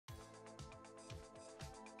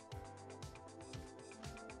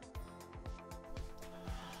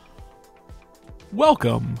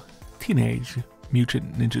Welcome, Teenage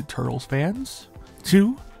Mutant Ninja Turtles fans,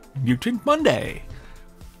 to Mutant Monday.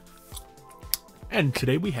 And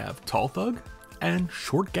today we have Tall Thug and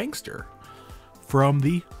Short Gangster from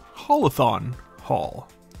the Haulathon Hall.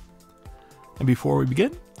 And before we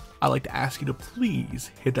begin, I'd like to ask you to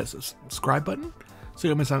please hit that subscribe button so you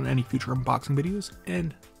don't miss out on any future unboxing videos,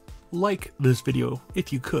 and like this video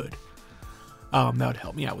if you could. That would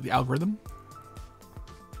help me out with the algorithm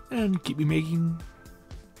and keep me making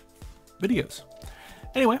videos.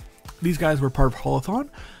 Anyway, these guys were part of Haulathon,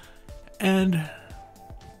 and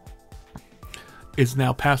it's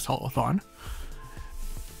now past Haulathon.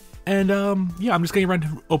 And yeah, I'm just getting around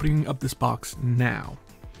to opening up this box now.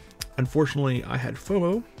 Unfortunately, I had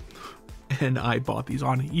FOMO, and I bought these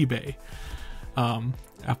on eBay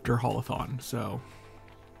after Haulathon, so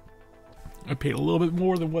I paid a little bit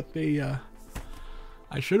more than what they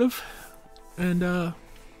I should have, and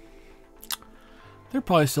they're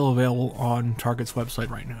probably still available on Target's website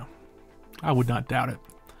right now. I would not doubt it.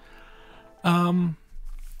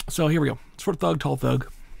 So here we go. Short Thug, Tall Thug.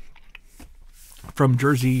 From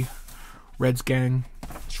Jersey, Reds Gang,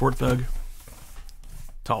 Short Thug,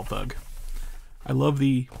 Tall Thug. I love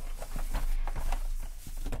the,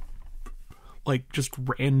 like, just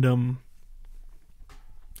random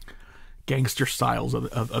gangster styles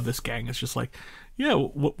of this gang. It's just like, yeah,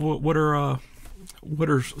 what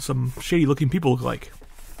are some shady looking people look like?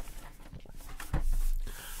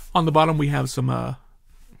 On the bottom we have some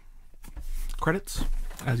credits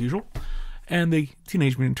as usual, and the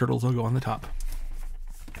Teenage Mutant Turtles logo on the top.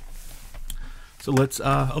 So let's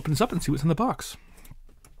open this up and see what's in the box.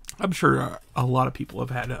 I'm sure a lot of people have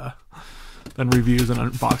had done reviews and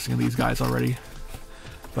unboxing of these guys already,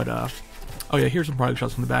 but oh yeah, here's some product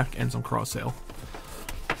shots from the back and some cross sale.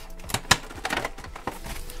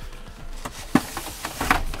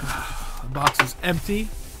 The box is empty.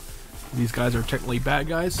 These guys are technically bad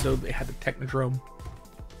guys, so they had the Technodrome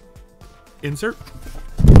insert.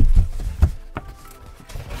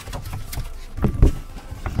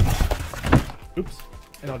 Oops.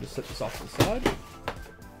 And I'll just set this off to the side.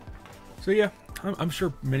 So yeah, I'm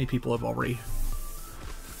sure many people have already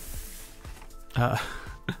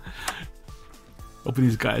opened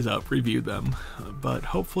these guys up, reviewed them, but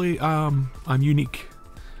hopefully I'm unique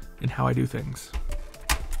in how I do things.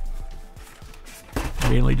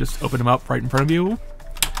 Mainly just open them up right in front of you,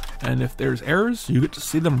 and if there's errors, you get to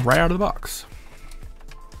see them right out of the box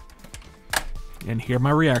and hear my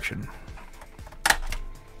reaction.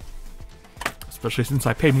 Especially since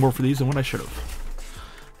I paid more for these than what I should have.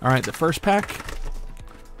 Alright, the first pack,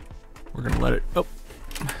 we're gonna let it, oh,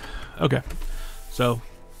 okay. So,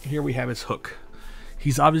 here we have his hook.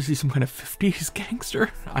 He's obviously some kind of 50s gangster.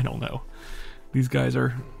 I don't know. These guys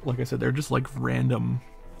are, like I said, they're just like random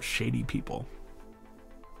shady people.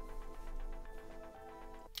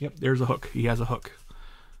 Yep, there's a hook. He has a hook.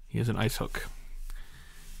 He has an ice hook.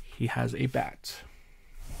 He has a bat.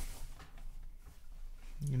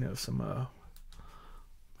 You know, some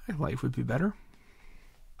life would be better.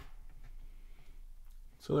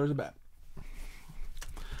 So there's a bat.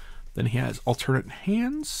 Then he has alternate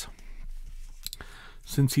hands.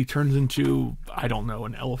 Since he turns into, I don't know,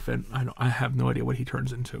 an elephant. I have no idea what he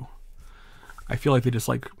turns into. I feel like they just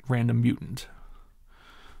like random mutant.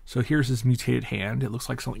 So here's his mutated hand. It looks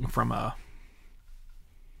like something from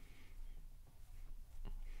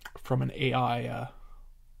an AI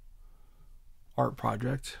art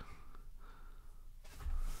project.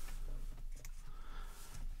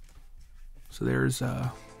 So there's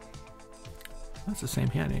that's the same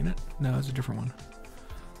hand, ain't it? No, it's a different one.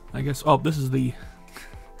 I guess. Oh, this is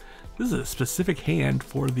a specific hand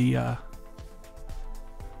for the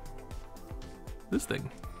this thing.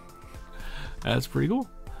 That's pretty cool.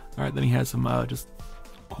 All right, then he has some just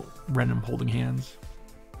random holding hands,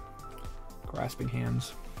 grasping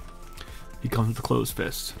hands. He comes with a closed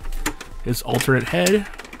fist. His alternate head,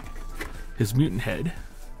 his mutant head.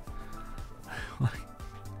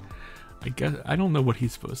 I guess I don't know what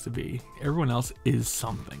he's supposed to be. Everyone else is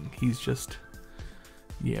something. He's just,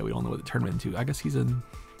 yeah, we don't know what to turn him into. I guess he's an,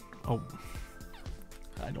 oh,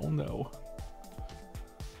 I don't know.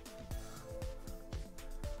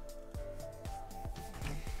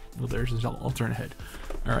 Well, there's his alternate head.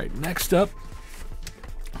 All right, next up,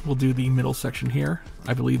 we'll do the middle section here.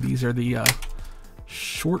 I believe these are the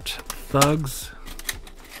Short Thug's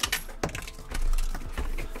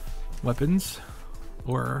weapons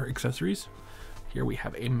or accessories. Here we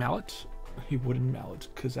have a mallet, a wooden mallet,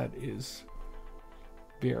 because that is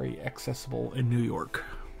very accessible in New York.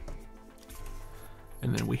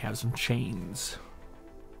 And then we have some chains.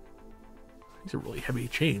 These are really heavy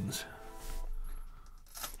chains.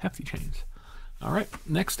 Hefty chains. All right,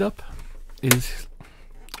 next up is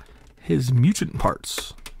his mutant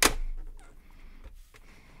parts.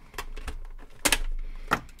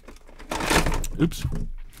 Oops.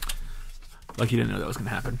 Like you didn't know that was going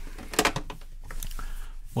to happen.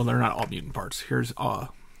 Well, they're not all mutant parts. Here's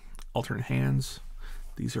alternate hands.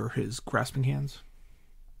 These are his grasping hands.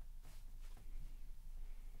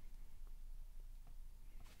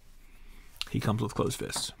 He comes with closed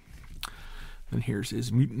fists. Then here's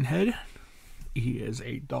his mutant head. He is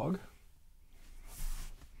a dog.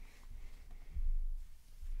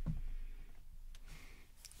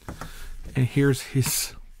 And here's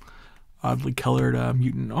his oddly colored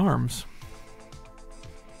mutant arms,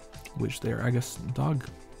 which they're, I guess, dog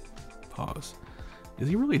paws. Is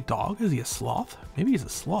he really a dog? Is he a sloth? Maybe he's a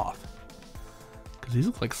sloth, because these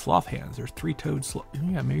look like sloth hands. There's three-toed sloth.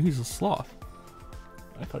 Yeah, maybe he's a sloth.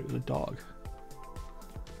 I thought he was a dog.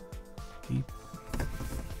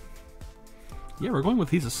 Yeah, we're going with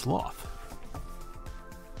he's a sloth.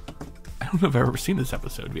 I don't know if I've ever seen this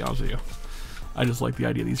episode, to be honest with you. I just like the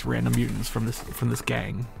idea of these random mutants from this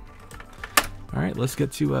gang. All right, let's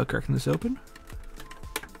get to cracking this open.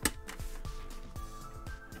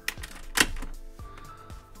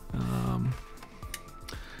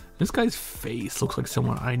 This guy's face looks like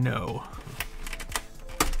someone I know.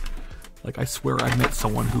 Like, I swear I met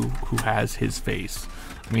someone who has his face.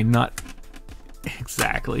 I mean, not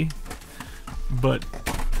exactly, but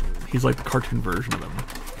he's like the cartoon version of him.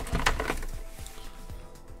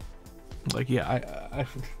 Like, yeah,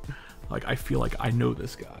 I feel like I know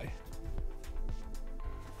this guy,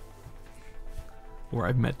 or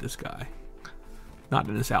I've met this guy. Not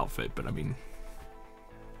in this outfit, but I mean,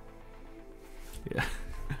 yeah.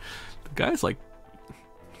 The guy's like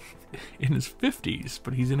in his 50s,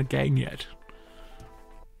 but he's in a gang yet.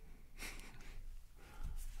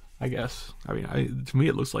 I guess. I mean, to me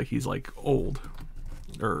it looks like he's like old,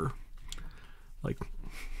 or like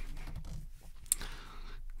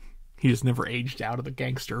he just never aged out of the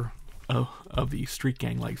gangster of the street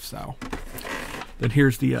gang lifestyle. Then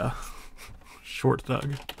here's the short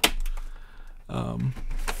thug.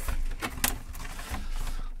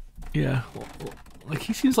 Yeah, like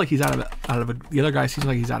he seems like he's out of a. The other guy seems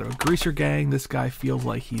like he's out of a greaser gang. This guy feels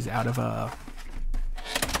like he's out of a.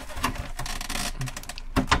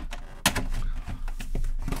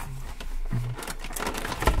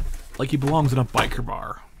 Like he belongs in a biker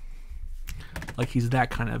bar. Like he's that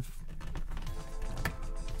kind of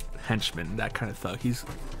henchman, that kind of thug. He's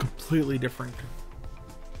completely different.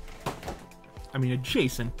 I mean,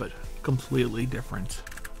 adjacent, but completely different.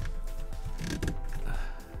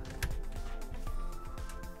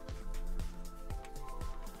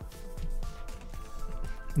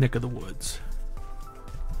 Neck of the woods.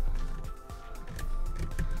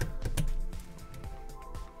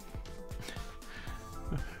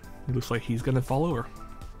 It looks like he's gonna fall over.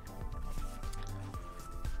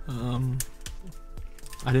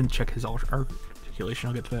 I didn't check his articulation.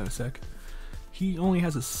 I'll get to that in a sec. He only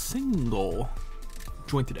has a single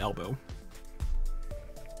jointed elbow.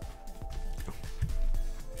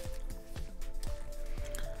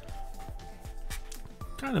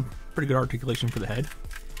 Kind of pretty good articulation for the head.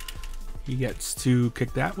 He gets to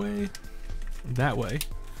kick that way,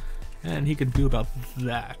 and he can do about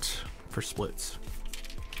that for splits.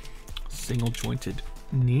 Single jointed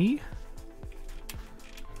knee.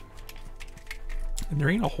 And there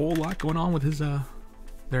ain't a whole lot going on with his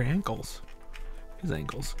their ankles. His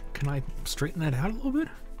ankles. Can I straighten that out a little bit?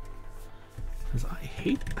 Because I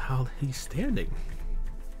hate how he's standing.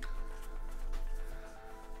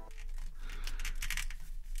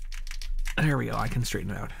 There we go, I can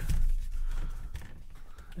straighten it out.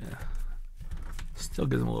 Yeah. Still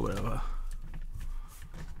gives him a little bit of a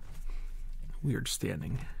weird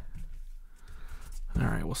standing.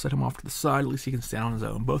 Alright, we'll set him off to the side. At least he can stand on his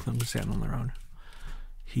own. Both of them can stand on their own.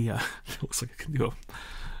 He looks like he can do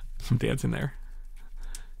some dancing there.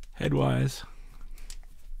 Headwise.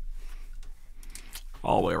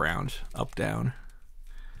 All the way around. Up, down.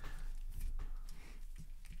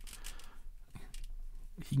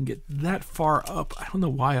 He can get that far up. I don't know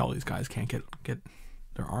why all these guys can't get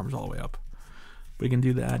their arms all the way up. But he can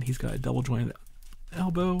do that. He's got a double jointed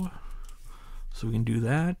elbow. So we can do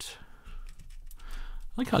that. I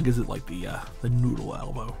like how it gives it like the noodle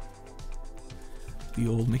elbow. The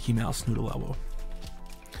old Mickey Mouse noodle elbow.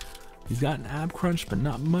 He's got an ab crunch, but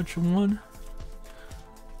not much of one.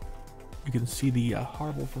 You can see the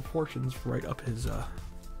horrible proportions right up his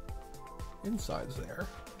insides there.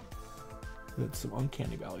 That's some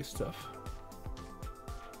Uncanny Valley stuff.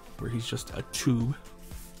 Where he's just a tube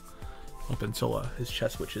up until his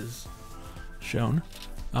chest, which is shown.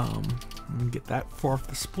 We can get that far off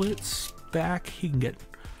the splits. Back, he can get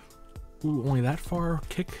only that far.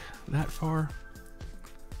 Kick that far.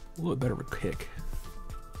 A little bit better of a kick.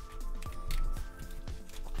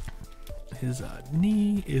 His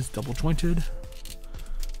knee is double jointed,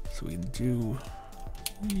 so we can do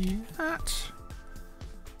that.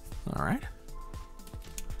 All right.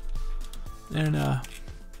 And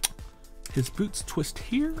his boots twist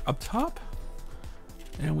here up top,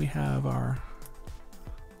 and we have our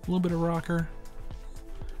little bit of rocker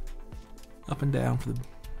up and down for the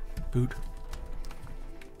boot.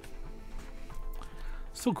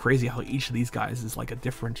 Still crazy how each of these guys is like a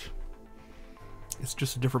different. It's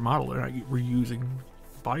just a different model. They're not reusing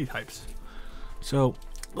body types. So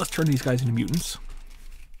let's turn these guys into mutants.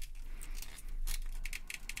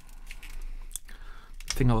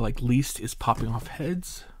 The thing I like least is popping off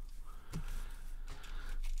heads,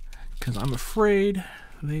 because I'm afraid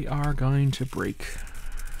they are going to break.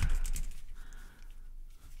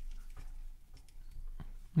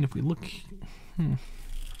 And if we look,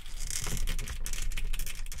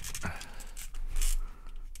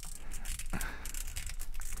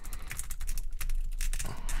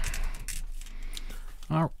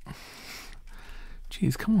 oh,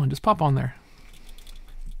 geez, come on, just pop on there.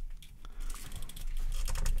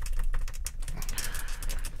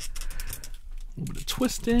 A little bit of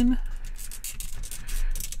twist in.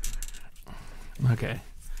 Okay,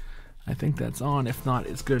 I think that's on. If not,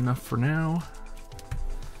 it's good enough for now.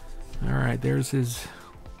 All right, there's his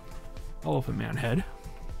Elephant Man head.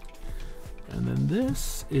 And then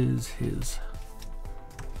this is his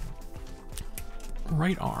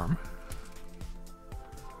right arm.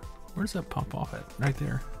 Where does that pop off at? Right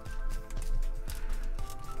there.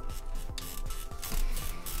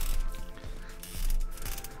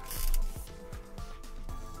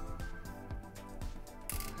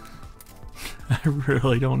 I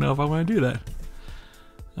really don't know if I want to do that.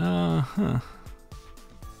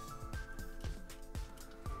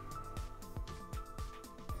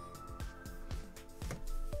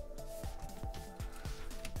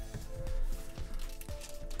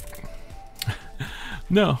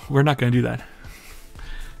 No, we're not going to do that.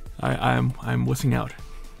 I'm wussing out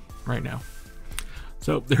right now.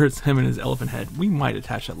 So there's him and his elephant head. We might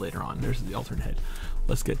attach that later on. There's the alternate head.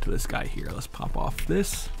 Let's get to this guy here. Let's pop off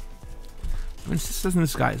this. I mean,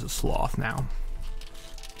 this guy is a sloth now.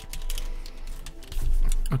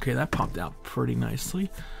 Okay, that popped out pretty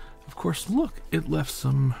nicely. Of course, look, it left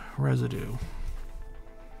some residue.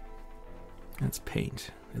 That's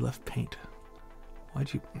paint. It left paint.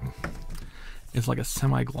 Why'd you... It's like a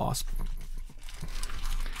semi-gloss,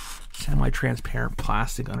 semi-transparent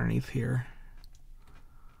plastic underneath here.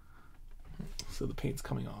 So the paint's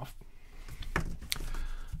coming off.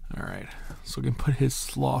 All right, so we can put his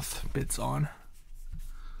sloth bits on.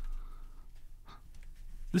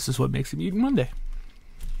 This is what makes it Mutant Monday.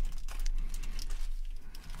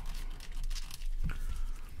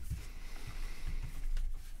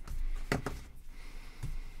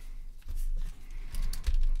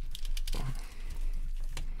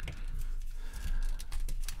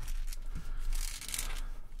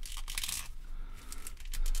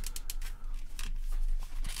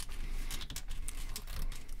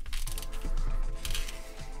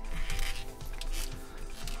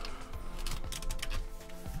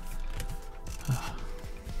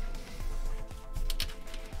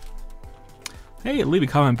 Hey, leave a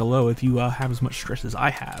comment below if you have as much stress as I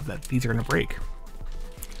have that these are going to break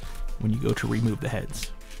when you go to remove the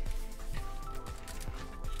heads.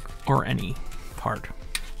 Or any part.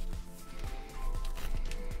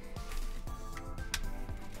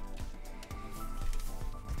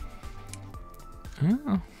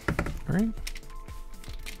 Oh, right.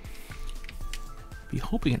 Be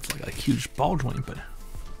hoping it's like a huge ball joint, but...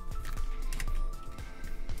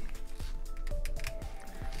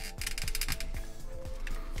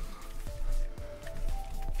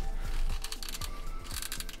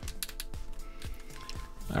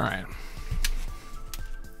 All right.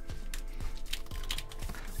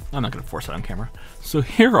 I'm not going to force it on camera. So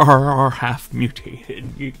here are our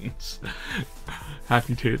half-mutated mutants.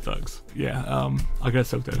 Half-mutated thugs. Yeah, I gotta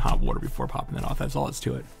soak that in hot water before popping that off. That's all that's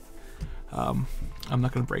to it. I'm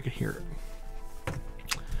not going to break it here.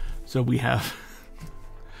 So we have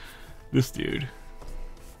this dude.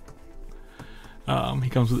 He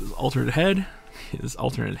comes with his alternate head, his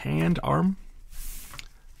alternate hand, arm,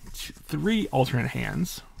 3 alternate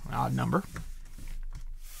hands, odd number,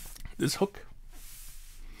 this hook,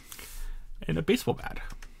 and a baseball bat.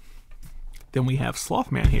 Then we have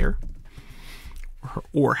Sloth Man here,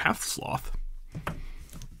 or half sloth.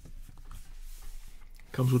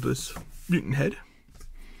 Comes with this mutant head.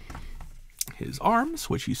 His arms,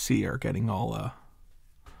 which you see are getting all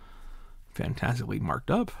fantastically marked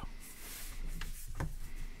up.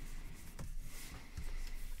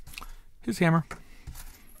 His hammer,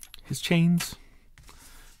 his chains,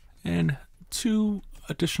 and 2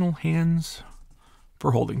 additional hands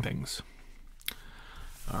for holding things.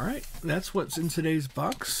 Alright, that's what's in today's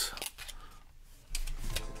box.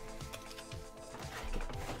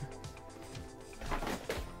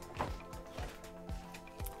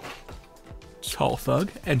 Tall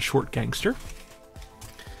Thug and Short Gangster.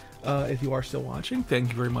 If you are still watching, thank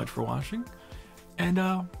you very much for watching. And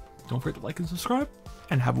don't forget to like and subscribe,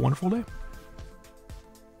 and have a wonderful day.